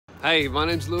Hey, my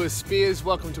name's Lewis Spears.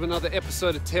 Welcome to another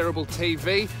episode of Terrible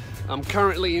TV. I'm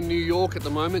currently in New York at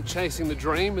the moment, chasing the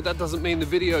dream, but that doesn't mean the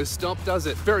video's stopped, does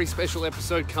it? Very special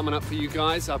episode coming up for you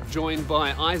guys. I'm joined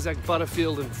by Isaac,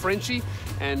 Butterfield and Frenchy,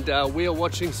 and we are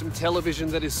watching some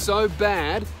television that is so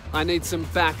bad, I need some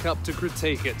backup to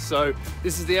critique it. So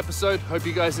this is the episode. Hope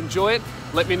you guys enjoy it.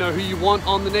 Let me know who you want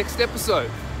on the next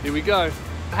episode. Here we go.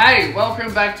 Hey,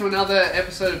 welcome back to another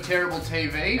episode of Terrible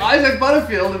TV. Isaac,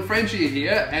 Butterfield and Frenchy are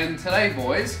here, and today,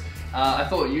 boys, I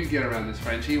thought you'd get around this,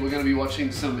 Frenchy. We're going to be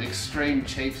watching some extreme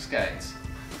cheapskates.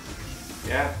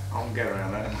 Yeah, I'll get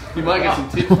around that. You might get some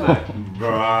tips, mate.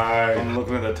 Right. I'm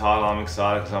looking at the title, I'm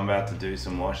excited because I'm about to do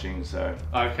some washing, so...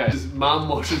 Okay, Mum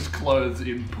washes clothes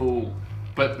in pool.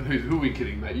 But who are we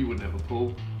kidding, mate? You wouldn't have a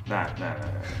pool. No.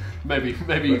 Maybe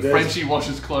Frenchy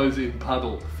washes clothes in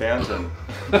puddle. Fountain.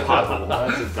 Puddle,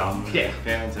 that's a dumb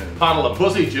fountain. Puddle of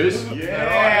pussy juice.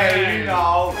 Yeah, you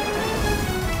know.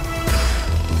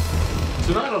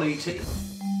 Tonight on ET.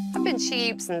 I've been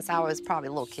cheap since I was probably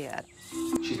a little kid.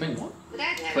 She's been what?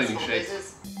 Cleaning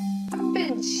sheets. I've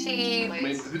been cheap. I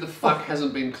mean, who the fuck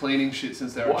hasn't been cleaning shit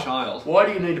since they were a child? Why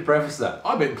do you need to preface that?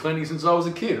 I've been cleaning since I was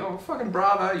a kid. Oh, fucking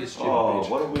bravo, you stupid bitch.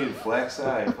 What a weird flex,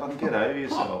 eh? Fucking get over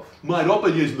yourself. Mate, I've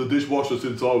been using the dishwasher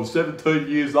since I was 17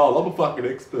 years old. I'm a fucking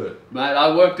expert. Mate,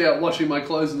 I worked out washing my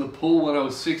clothes in the pool when I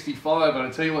was 65, and I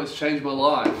tell you what, it's changed my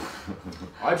life.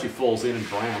 I hope she falls in and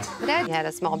drowns. My dad had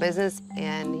a small business,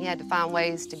 and he had to find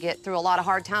ways to get through a lot of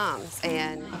hard times,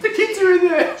 and... The kids are in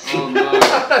there! Oh no.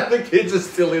 The kids are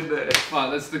still in there.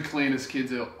 Fuck, that's the cleanest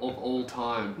kids of all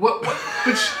time. What?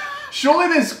 But surely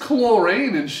there's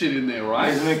chlorine and shit in there, right?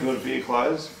 Isn't it good for your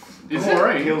clothes?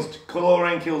 Chlorine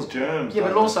kills germs. Yeah,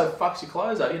 but it also fucks your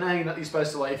clothes up. You know, you're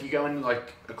supposed to, like, if you go in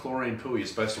like a chlorine pool, you're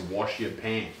supposed to wash your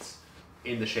pants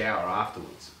in the shower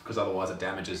afterwards, because otherwise it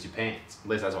damages your pants. At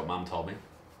least that's what Mum told me.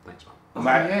 Thanks, Mum. Oh,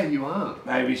 yeah, you are.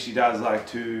 Maybe she does like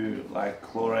two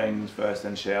chlorines first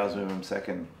and showers with them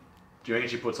second. Do you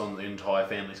reckon she puts on the entire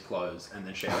family's clothes and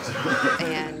then showers?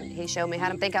 And he showed me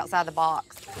how to think outside the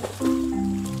box.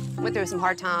 Went through some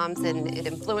hard times, and it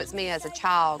influenced me as a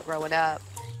child growing up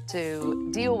to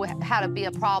deal with how to be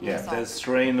a problem solver. Yeah, there's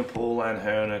 3 in the pool and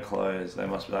her in her clothes. They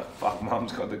must be like, fuck,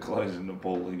 Mum's got the clothes in the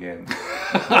pool again.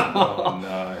 Oh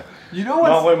no. You know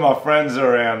what's... Not when my friends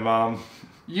are around, Mum.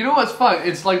 You know what's fun?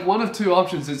 It's like one of two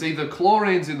options. It's either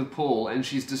chlorine's in the pool and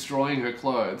she's destroying her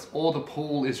clothes, or the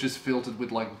pool is just filtered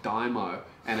with like Dymo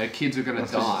and her kids are gonna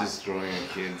die. She's destroying her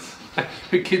kids.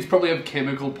 Her kids probably have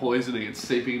chemical poisoning. It's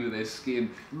seeping into their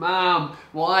skin. Mom,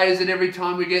 why is it every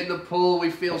time we get in the pool we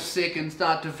feel sick and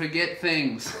start to forget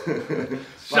things?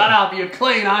 Shut up, you're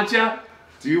clean, aren't you?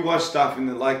 Do you wash stuff in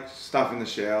the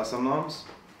shower sometimes?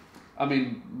 I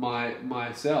mean,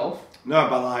 myself. No,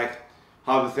 but like,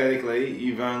 hypothetically,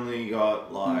 you've only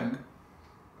got like a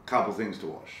couple things to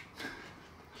wash.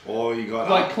 Or you got...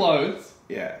 Like clothes?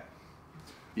 Yeah.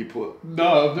 You put...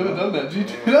 No, I've never done that. Do you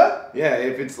do that? Yeah,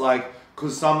 if it's like...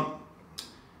 Because some...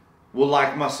 Well,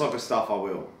 like my soccer stuff I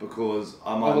will. Because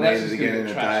I might need it again in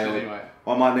a day. Anyway.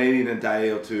 I might need it in a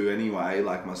day or two anyway,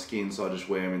 like my skin, so I just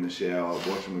wear them in the shower,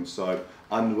 wash them with soap.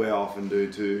 Underwear I often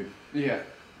do too. Yeah.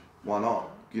 Why not?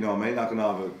 You know what I mean? I can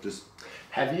either just...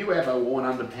 Have you ever worn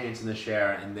underpants in the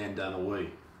shower and then done a wee?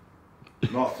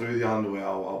 Not through the underwear,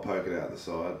 I'll poke it out the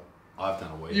side. I've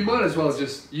done a wee. You might as well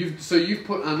just... You've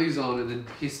put undies on and then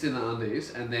pissed in the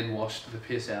undies and then washed the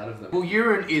piss out of them. Well,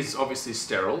 urine is obviously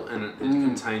sterile and it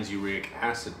contains uric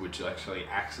acid, which actually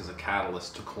acts as a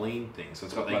catalyst to clean things. So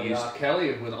it's what they use...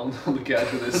 Kelly went on the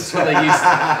couch with this. That's what they use.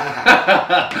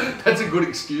 That's a good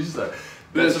excuse though.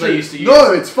 That's what they used to use.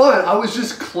 No, it's fine. I was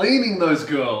just cleaning those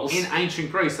girls. In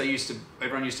ancient Greece,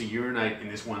 everyone used to urinate in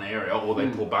this one area, or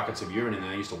they'd pour buckets of urine in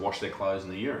and they used to wash their clothes in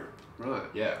the urine. Right.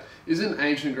 Yeah. Isn't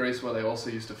ancient Greece where they also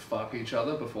used to fuck each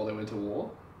other before they went to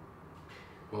war?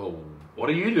 Well, what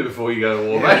do you do before you go to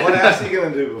war, Yeah, mate? what else are you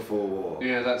going to do before war?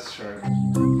 Yeah, that's true.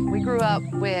 We grew up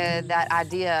with that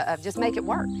idea of just make it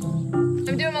work.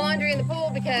 I'm doing my laundry in the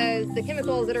pool because the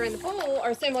chemicals that are in the pool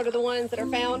are similar to the ones that are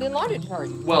found in laundry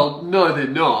detergent. Well, no, they're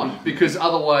not, because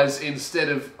otherwise, instead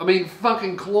of... I mean,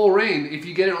 fucking chlorine, if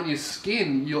you get it on your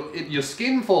skin, your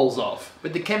skin falls off.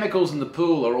 But the chemicals in the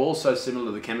pool are also similar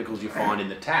to the chemicals you find in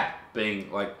the tap, being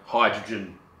like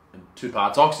hydrogen and 2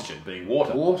 parts oxygen, being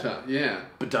water. Water, yeah.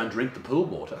 But don't drink the pool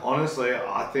water. Honestly,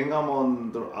 I think I'm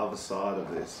on the other side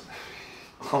of this.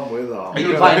 I'm with her. Are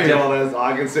you playing honest,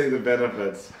 I can see the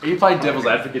benefits. Are you playing devil's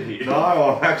advocate here? No,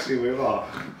 I'm actually with her.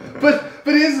 But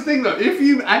here's the thing though, if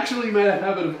you actually made a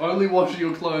habit of only washing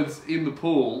your clothes in the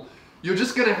pool, you're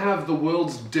just going to have the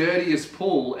world's dirtiest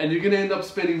pool, and you're going to end up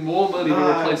spending more money to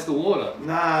replace the water.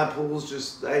 Nah, pools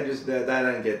they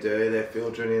don't get dirty. They're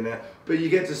filtering in there. But you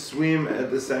get to swim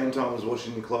at the same time as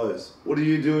washing your clothes. What do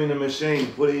you do in a machine?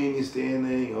 Put it in, you stand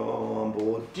there. Oh, I'm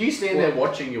bored. Do you stand there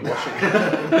watching your washing?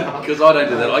 Because I don't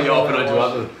do that. I go off and I do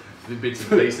other bits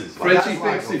and pieces. Frenchy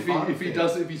thinks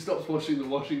if he stops washing the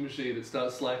washing machine, it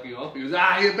starts slacking off. He goes,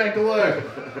 get back to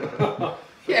work.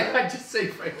 Yeah, I just see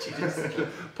Frenchy just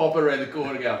pop around the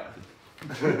corner and go,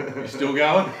 you still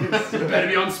going? You better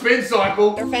be on spin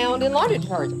cycle. They're found in laundry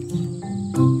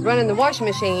detergents. Running the washing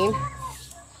machine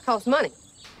costs money.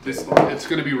 It's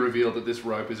going to be revealed that this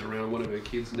rope is around one of her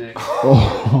kids' necks.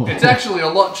 Oh. It's actually a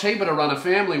lot cheaper to run a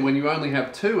family when you only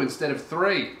have 2 instead of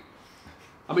 3.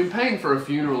 I mean, paying for a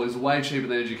funeral is way cheaper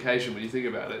than education when you think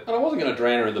about it. But I wasn't going to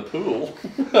drown her in the pool.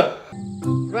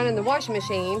 Running the washing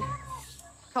machine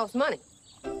costs money.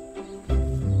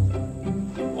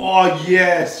 Oh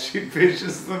yes, she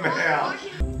fishes them out.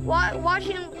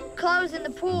 Washing clothes in the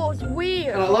pool is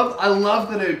weird. And I love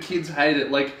that her kids hate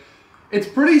it. Like, it's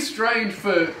pretty strange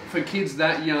for kids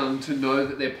that young to know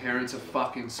that their parents are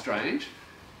fucking strange.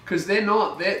 Because they're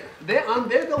not, they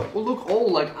look all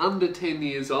like under 10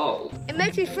 years old. It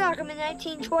makes me feel like I'm in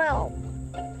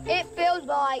 1912. It feels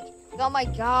like, oh my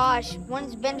gosh,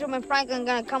 when's Benjamin Franklin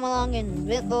gonna come along and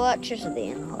invent the electricity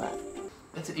and all that?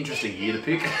 That's an interesting year to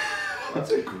pick.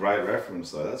 That's a great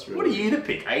reference though, that's really... What a year to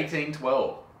pick,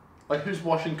 1812. Like, who's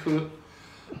washing Don't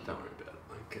worry about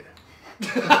it, okay.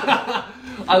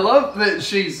 I love that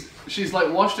she's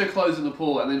like washed her clothes in the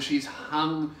pool and then she's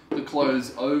hung the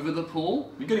clothes over the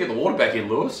pool. You gotta get the water back in,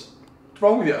 Lewis. What's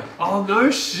wrong with you? Oh no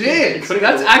shit!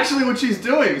 That's actually what she's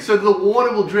doing. So the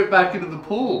water will drip back into the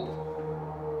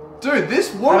pool. Dude,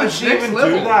 this woman's next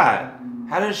level. How does she even do that?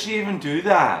 How does she even do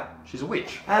that? She's a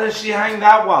witch. How does she hang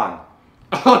that one?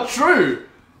 Oh, true.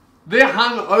 They're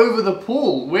hung over the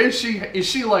pool. Is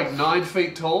she like 9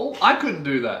 feet tall? I couldn't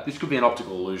do that. This could be an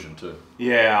optical illusion too.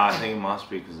 Yeah, I think it must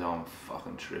be because I'm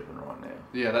fucking tripping right now.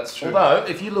 Yeah, that's true. Although,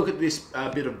 if you look at this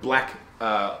bit of black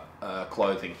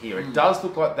clothing here, it does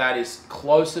look like that is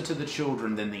closer to the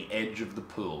children than the edge of the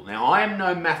pool. Now, I am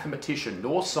no mathematician,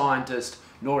 nor scientist,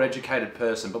 nor educated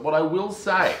person, but what I will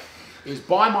say is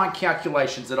by my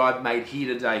calculations that I've made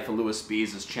here today for Lewis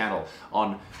Spears' channel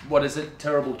on, what is it,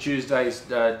 Terrible Tuesdays,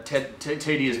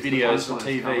 tedious videos for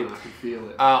TV. I can feel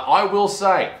it. I will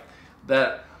say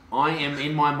that I am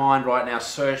in my mind right now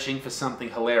searching for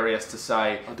something hilarious to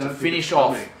say to finish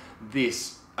off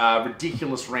this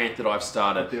ridiculous rant that I've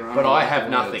started, but I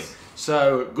have nothing.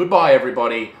 So, goodbye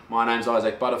everybody. My name's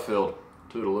Isaac Butterfield.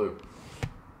 Toodaloo.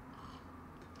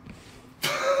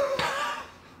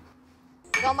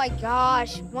 Oh my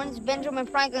gosh, when's Benjamin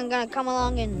Franklin gonna come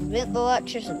along and invent the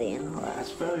electricity and all that?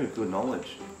 That's very good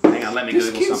knowledge. Hang on, let me This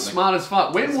Google kid's something. smart as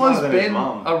fuck. When was Ben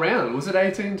around? Was it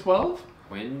 1812?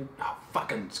 When? Oh,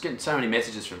 fucking, it's getting so many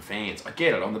messages from fans. I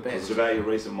get it, I'm the best. Is it about your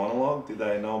recent monologue? Did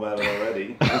they know about it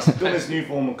already? It's doing this new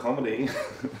form of comedy.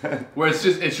 Where it's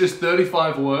just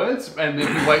 35 words, and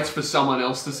then he waits for someone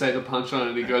else to say the punchline,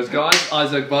 and he goes, "Guys,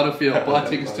 Isaac Butterfield, buy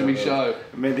tickets to me show."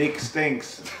 My dick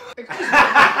stinks.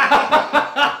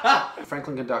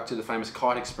 Franklin conducted the famous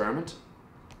kite experiment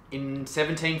in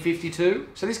 1752.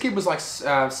 So this kid was like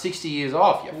 60 years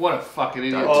off. What a fucking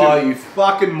idiot. Oh, you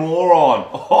fucking moron.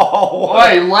 Oh,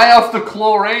 hey, lay off the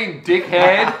chlorine,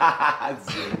 dickhead.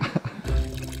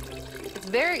 It's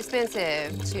very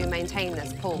expensive to maintain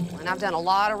this pool, and I've done a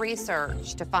lot of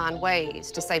research to find ways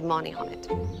to save money on it.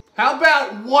 How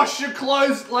about wash your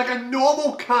clothes like a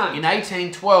normal cunt? In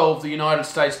 1812, the United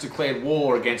States declared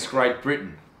war against Great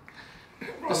Britain.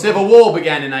 The Civil War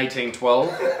began in 1812,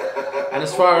 and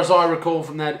as far as I recall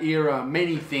from that era,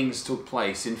 many things took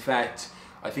place. In fact,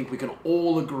 I think we can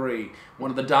all agree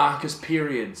one of the darkest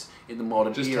periods in the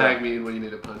modern era. Just tag me in when you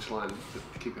need a punchline.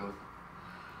 Keep going.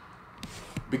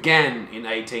 Began in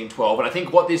 1812, and I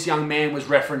think what this young man was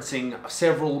referencing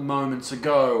several moments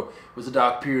ago was a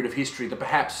dark period of history that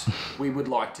perhaps we would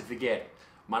like to forget,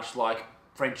 much like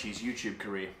Frenchy's YouTube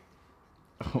career.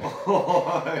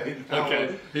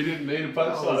 Okay, he didn't need a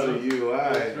punchline. That was a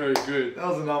UA. That's very good. That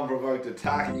was an unprovoked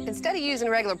attack. Instead of using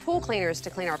regular pool cleaners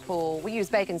to clean our pool, we use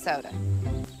baking soda.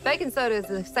 Baking soda is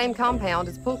the same compound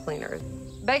as pool cleaners.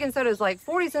 Baking soda is like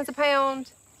 40 cents a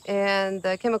pound, and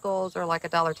the chemicals are like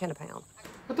 $1.10 a pound.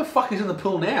 What the fuck is in the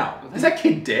pool now? Is that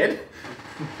kid dead?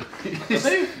 Are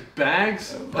they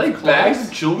bags? Are they bags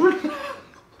of children?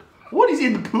 What is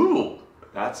in the pool?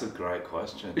 That's a great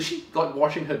question. Is she like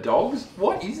washing her dogs?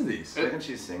 What is this? I reckon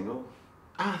she's single.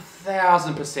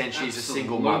 1000% she's a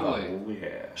single mother. Oh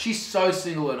yeah. She's so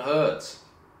single it hurts.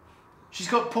 She's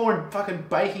got pouring fucking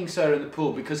baking soda in the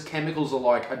pool because chemicals are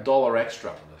like $1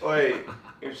 extra. Wait,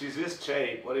 if she's this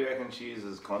cheap, what do you reckon she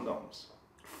uses condoms?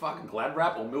 Fucking Glad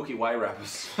Wrap or Milky Way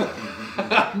wrappers.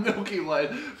 Milky Way,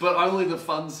 but only the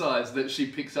fun size that she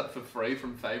picks up for free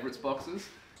from favourites boxes.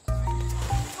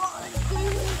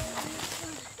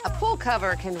 A pool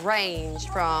cover can range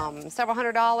from several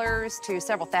 $100s to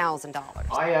several $1,000s.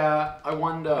 I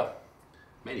wonder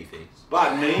many things.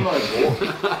 But Nemo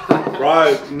board,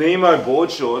 bro, Nemo board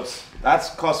shorts,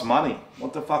 that's cost money.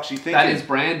 What the fuck's she thinking? That is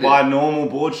branded. Buy normal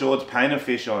board shorts, paint a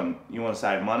fish on. You want to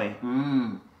save money.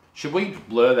 Should we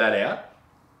blur that out?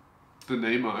 The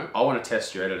Nemo. I want to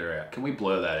test your editor out. Can we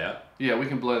blur that out? Yeah, we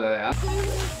can blur that out.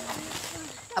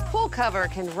 A pool cover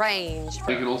can range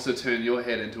We from... can also turn your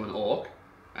head into an orc,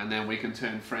 and then we can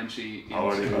turn Frenchy into... I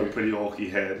already got a pretty orky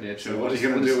head. Yeah, So what are you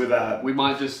going to do with that? We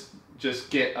might just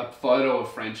get a photo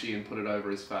of Frenchy and put it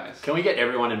over his face. Can we get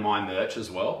everyone in my merch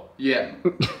as well? Yeah.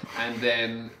 and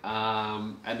then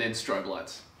strobe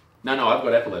lights. No, I've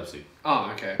got epilepsy.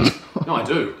 Oh, okay. No, I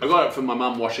do. I got it from my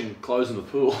mum washing clothes in the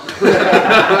pool.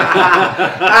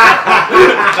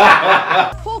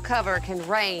 Pool cover can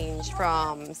range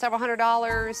from several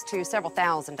 $100s to several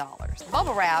 $1,000s.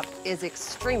 Bubble wrap is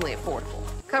extremely affordable.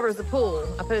 Covers the pool.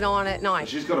 I put it on at night.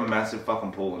 She's got a massive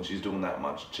fucking pool and she's doing that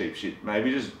much cheap shit.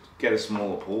 Maybe just get a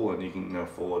smaller pool and you can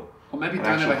afford. Or maybe an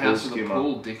don't have a actual house with a skimmer.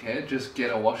 pool, dickhead. Just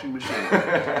get a washing machine.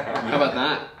 How about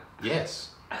that? Yes.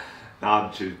 Nah,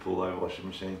 I'd choose pool over washing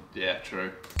machine. Yeah,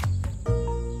 true.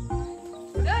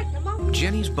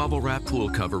 Jenny's bubble wrap pool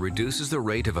cover reduces the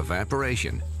rate of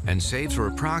evaporation and saves her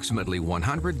approximately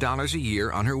 $100 a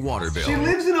year on her water bill. She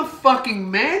lives in a fucking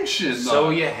mansion, though. So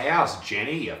your house,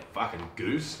 Jenny, you fucking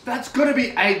goose. That's got to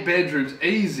be 8 bedrooms,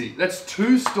 easy. That's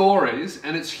 2 stories,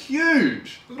 and it's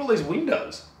huge. Look at all these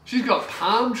windows. She's got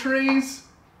palm trees.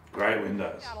 Great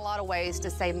windows. Got a lot of ways to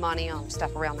save money on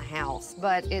stuff around the house,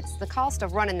 but it's the cost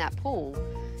of running that pool,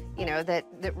 you know, that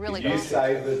really... You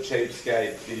save the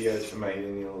cheapskate videos for me,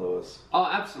 didn't you, Lewis? Oh,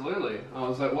 absolutely. I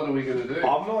was like, what are we going to do?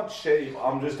 I'm not cheap,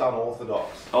 I'm just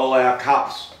unorthodox. All our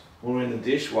cups were in the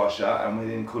dishwasher and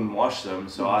we couldn't wash them,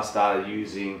 so I started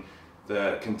using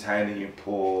the container you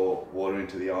pour water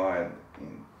into the iron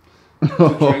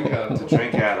To drink out to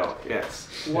drink out of, yes.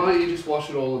 Why don't you just wash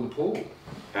it all in the pool?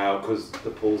 Because the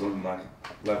pool's on like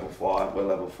level 5, we're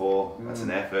level 4. That's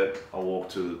an effort. I walk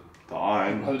to the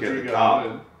iron, I'll get drink the it cup.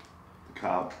 out. The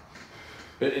cup.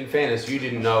 But in fairness, you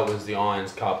didn't know it was the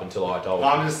Irons Cup until I told you.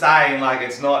 I'm just saying, like,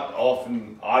 it's not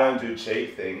often, I don't do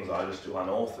cheap things, I just do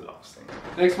unorthodox things.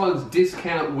 Next one's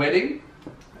discount wedding,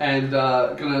 and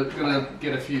gonna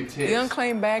get a few tips. The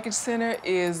Unclaimed Baggage Center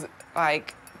is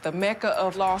like the mecca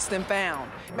of lost and found.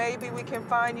 Maybe we can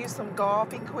find you some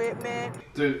golf equipment.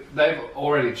 Dude, they've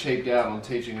already cheaped out on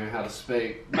teaching her how to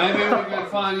speak. Maybe we can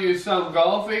find you some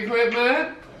golf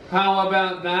equipment? How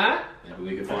about that? Maybe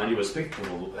we could find you a speech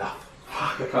pathologist.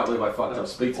 I can't believe I fucked up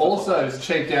speech Also, pathologist. it's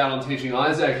cheaped out on teaching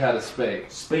Isaac how to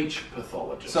speak. Speech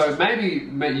pathologist. So maybe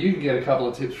you can get a couple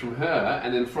of tips from her,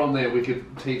 and then from there we could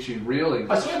teach you real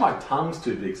English. I swear my tongue's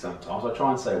too big sometimes. I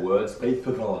try and say words. Speech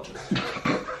pathologist.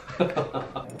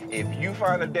 If you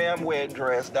find a damn wedding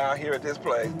dress down here at this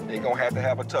place, they're gonna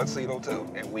have a tuxedo too,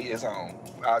 and we is on.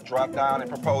 I'll drop down and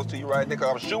propose to you right there,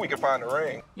 because I'm sure we can find the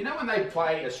ring. You know when they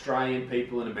play Australian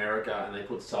people in America and they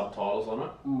put subtitles on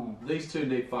it? These two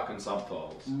need fucking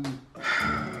subtitles.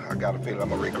 I got a feeling I'm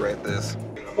gonna regret this.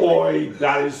 Oi,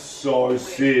 that is so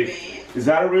sick. Is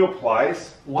that a real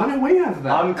place? Why don't we have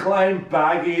that? Unclaimed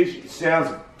baggage sounds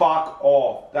fuck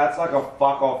off. That's like a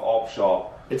fuck off op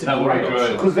shop. It's a That would great be good.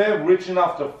 option. Because they're rich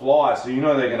enough to fly, so you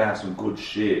know they're gonna have some good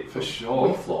shit. For We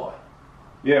sure. fly.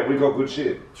 Yeah, we got good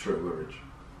shit. True, we're rich.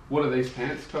 What do these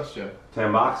pants cost you?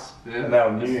 $10. Yeah. And they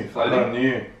were new. That's I got funny.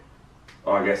 new.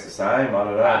 Oh, I guess the same. I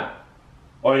don't know.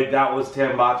 Oh, yeah, that was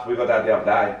 $10. We got that the other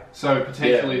day. So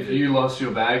potentially, Yeah, if you lost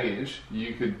your baggage,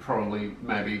 you could probably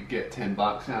maybe get $10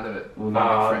 out of it. Well, Maybe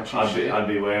no, Frenchy shit. I'd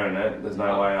be wearing it. There's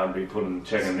no way I'd be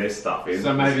checking this stuff in.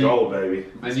 So maybe- It's gold, baby.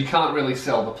 And you can't really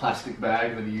sell the plastic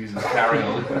bag that he uses to carry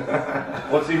on.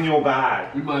 What's in your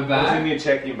bag? In my What's in bag, your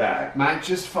checking bag? mate,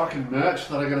 just fucking merch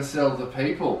that I gotta sell to the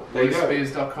people. There you go.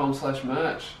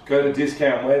 LewisSpears.com/merch. Go to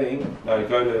Discount Wedding. No,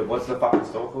 go to, what's the fucking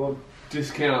store called?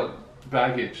 Discount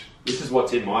baggage. This is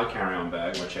what's in my carry-on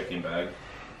bag, my check-in bag.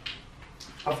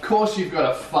 Of course you've got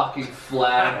a fucking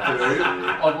flag, dude.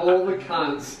 Of all the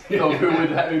cunts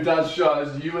who does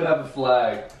shows, you would have a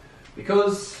flag.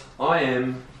 Because I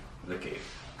am the king.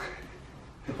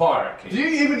 The pirate king. Do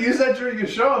you even use that during your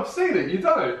show? I've seen it. You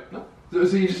don't? No.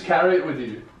 So you just carry it with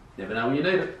you? Never know when you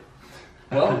need it.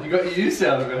 Well, you got your use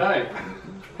out of it, hey?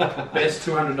 Best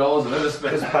 $200 I've ever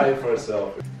spent. Just pay for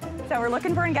itself. So we're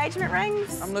looking for engagement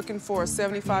rings? I'm looking for a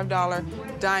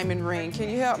 $75 diamond ring. Can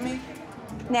you help me?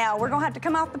 Now, we're gonna have to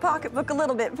come off the pocketbook a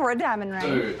little bit for a diamond ring.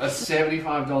 Dude, a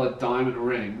 $75 diamond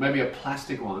ring, maybe a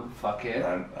plastic one, fuck it.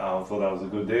 And I thought that was a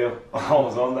good deal. I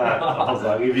was on that. I was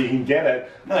like, if you can get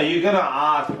it. No, you're going to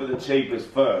ask for the cheapest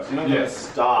first. You're not going to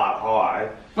start high.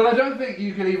 But I don't think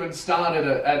you can even start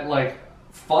at like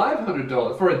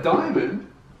 $500 for a diamond.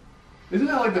 Isn't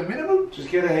that like the minimum? Just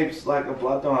get a heaps like of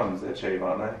blood diamonds. They're cheap,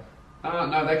 aren't they?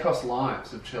 No, they cost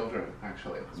lives of children,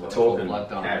 actually. We're talking blood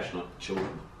diamonds. cash, not children.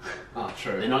 Oh,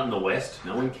 true. They're not in the West.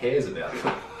 No one cares about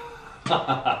them.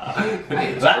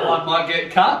 Hey, that one might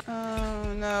get cut.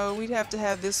 Oh, no, we'd have to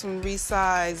have this one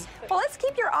resized. Well, let's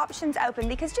keep your options open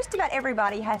because just about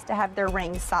everybody has to have their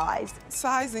ring sized.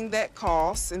 Sizing that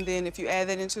costs, and then if you add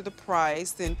that into the price,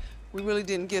 then we really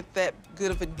didn't get that good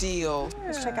of a deal.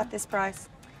 Let's check out this price.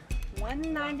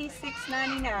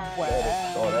 $196.99. Wow.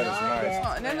 Oh, that is nice.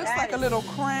 Oh, and that looks like a little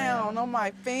crown on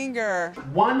my finger.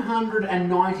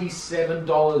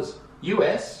 $197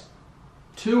 US,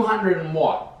 200 and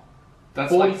what?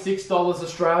 That's $46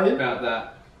 Australian. About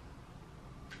that.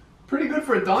 Pretty good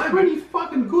for a diamond. Pretty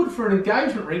fucking good for an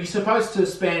engagement ring. You're supposed to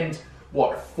spend,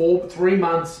 what, 3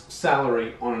 months'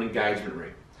 salary on an engagement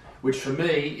ring, which for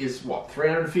me is, what,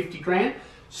 350 grand?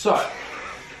 So,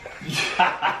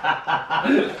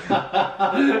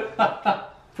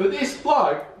 for this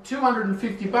bloke,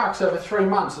 250 bucks over 3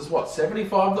 months is what,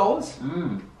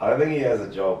 $75? I don't think he has a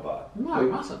job, but. No, he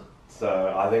mustn't.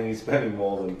 So I think he's spending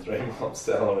more than 3 months'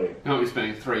 salary. No, he's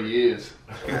spending 3 years.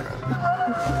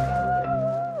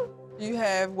 You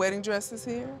have wedding dresses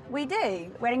here? We do.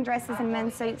 Wedding dresses and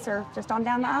men's suits are just on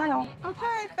down the aisle.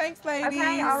 Okay, thanks, ladies.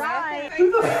 Okay, all right.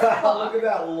 Look at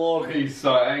that look. He's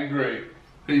so angry.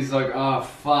 He's like, oh,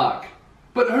 fuck.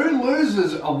 But who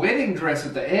loses a wedding dress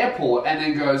at the airport and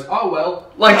then goes, oh,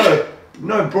 well, like...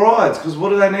 No, brides, because what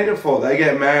do they need it for? They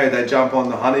get married, they jump on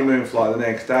the honeymoon flight the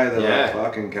next day, they're like,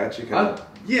 fucking catch you, cunt.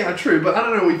 Yeah, true, but I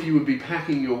don't know if you would be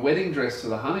packing your wedding dress to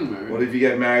the honeymoon. What if you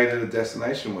get married at a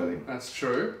destination wedding? That's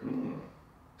true.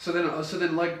 So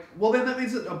then, like, well, then that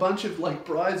means that a bunch of like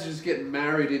brides just get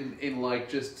married in like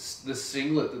just the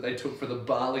singlet that they took for the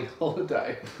Bali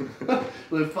holiday.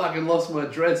 They fucking lost my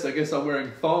dress. I guess I'm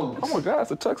wearing thongs. Oh my God, it's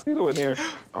a tuxedo in there.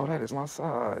 Oh, that is my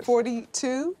size.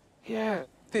 42? Yeah.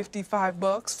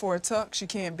 $55 for a tux, you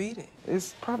can't beat it.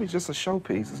 It's probably just a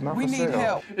showpiece. It's not We for sale. need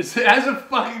help. It has a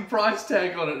fucking price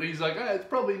tag on it, and he's like, oh, it's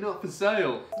probably not for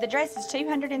sale. The dress is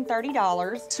 $230.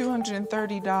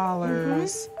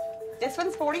 $230. This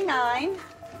one's $49.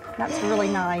 That's really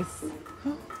nice.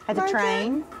 Has a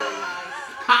train.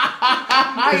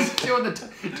 He's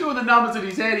doing the numbers in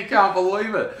his head, he can't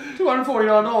believe it.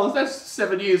 $249, that's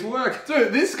 7 years' work.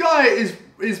 Dude, this guy is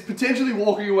potentially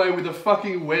walking away with a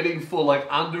fucking wedding for like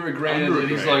under a grand, and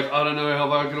he's like, I don't know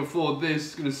how I can afford this,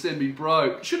 it's gonna send me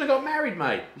broke. You shouldn't have got married,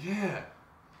 mate. Yeah.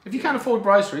 If you can't afford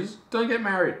groceries, don't get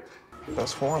married.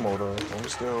 That's formal though. I'm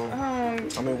still. I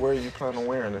mean, where are you planning on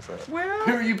wearing this at? Well,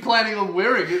 Who are you planning on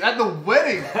wearing it? At the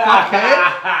wedding,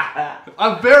 fuckhead.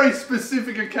 A very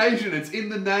specific occasion. It's in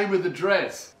the name of the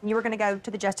dress. You were going to go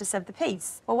to the Justice of the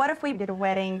Peace. Well, what if we did a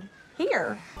wedding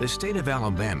here? The state of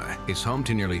Alabama is home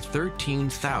to nearly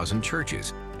 13,000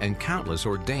 churches and countless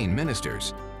ordained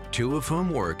ministers, 2 of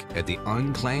whom work at the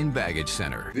Unclaimed Baggage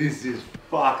Center. This is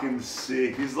fucking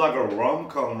sick. This is like a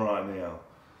rom-com right now.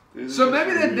 So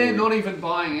maybe they're not even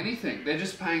buying anything. They're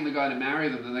just paying the guy to marry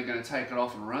them, then they're going to take it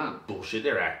off and run. Bullshit,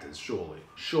 they're actors, surely.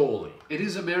 Surely. It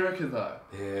is America, though.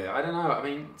 Yeah, I don't know. I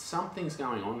mean, something's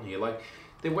going on here. Like,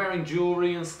 they're wearing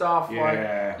jewelry and stuff.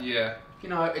 Yeah. Like, you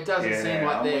know, it doesn't seem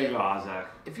like they're... Isaac.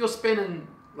 If you're spending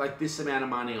like this amount of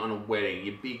money on a wedding,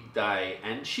 your big day,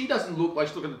 and she doesn't look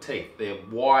like, look at the teeth. They're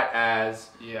white as...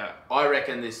 Yeah. I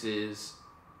reckon that's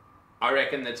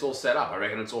all set up. I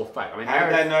reckon it's all fake. I mean, how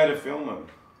did they know to film them?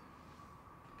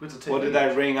 Or did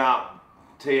they ring up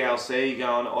TLC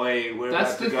going, oi, we're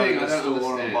about to go to the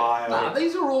store and buy Nah,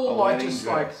 these are all like just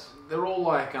dress. like, they're all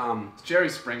like, Jerry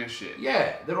Springer shit.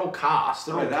 yeah, they're all cast.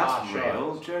 They're all that's cast real.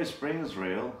 shows. Jerry Springer's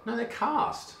real. No, they're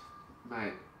cast.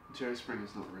 Mate, Jerry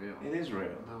Springer's not real. It is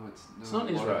real. No, it's not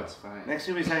a lot Israel. of it's fake. Next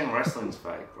year we're saying wrestling's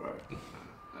fake, bro.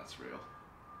 That's real.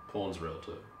 Porn's real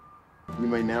too. You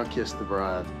may now kiss the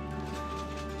bride.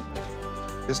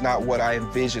 It's not what I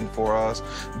envisioned for us,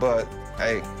 but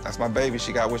hey, that's my baby.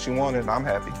 She got what she wanted, and I'm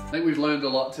happy. I think we've learned a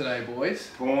lot today, boys.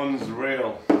 Porn's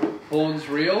real. Porn's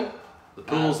real. The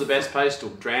pool's the best place to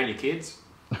drown your kids.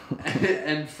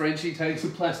 And Frenchy takes a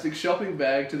plastic shopping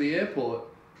bag to the airport.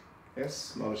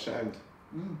 Yes, not ashamed.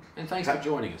 And thanks for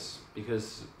joining us,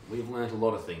 because we've learnt a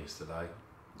lot of things today.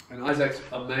 And Isaac's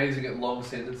amazing at long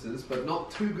sentences, but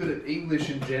not too good at English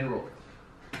in general.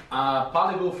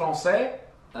 Parlez-vous français?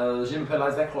 Je m'appelle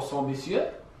Isaac Croissant,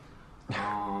 monsieur.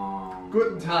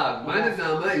 Guten Tag, mein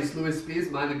Name ist Louis Spears,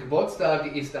 mein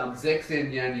Geburtstag ist am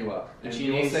 16. Januar. And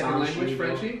your second language,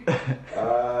 Frenchy?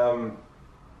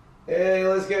 Hey,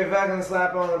 let's go fucking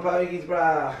slap on the pokies,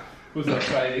 brah. Was that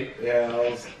Brady? Yeah, I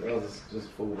was just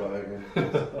full bogan.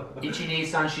 Ichini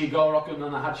Sanshi Go Roku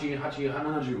Nana Hachi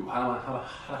Hanaju.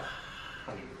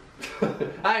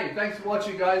 Hey, thanks for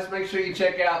watching, guys. Make sure you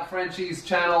check out Frenchy's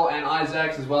channel and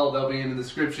Isaac's as well. They'll be in the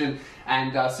description.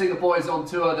 And see the boys on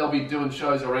tour. They'll be doing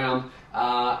shows around.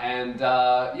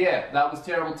 Yeah, that was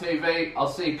Terrible TV. I'll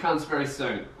see you cunts very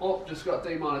soon. Oh, just got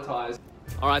demonetized.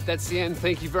 Alright, that's the end.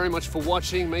 Thank you very much for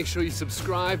watching. Make sure you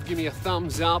subscribe, give me a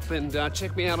thumbs up, and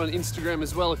check me out on Instagram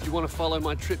as well if you want to follow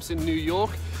my trips in New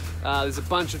York. There's a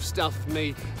bunch of stuff of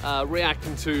me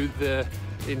reacting to the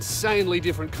insanely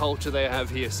different culture they have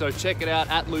here. So check it out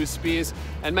at Lou Spears,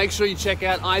 and make sure you check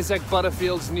out Isaac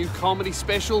Butterfield's new comedy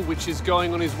special, which is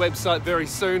going on his website very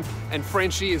soon. And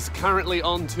Frenchy is currently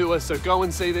on tour, so go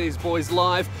and see these boys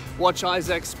live. Watch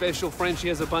Isaac's special. Frenchy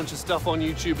has a bunch of stuff on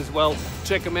YouTube as well.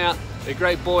 Check them out. They're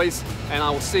great boys, and I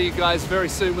will see you guys very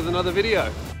soon with another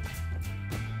video.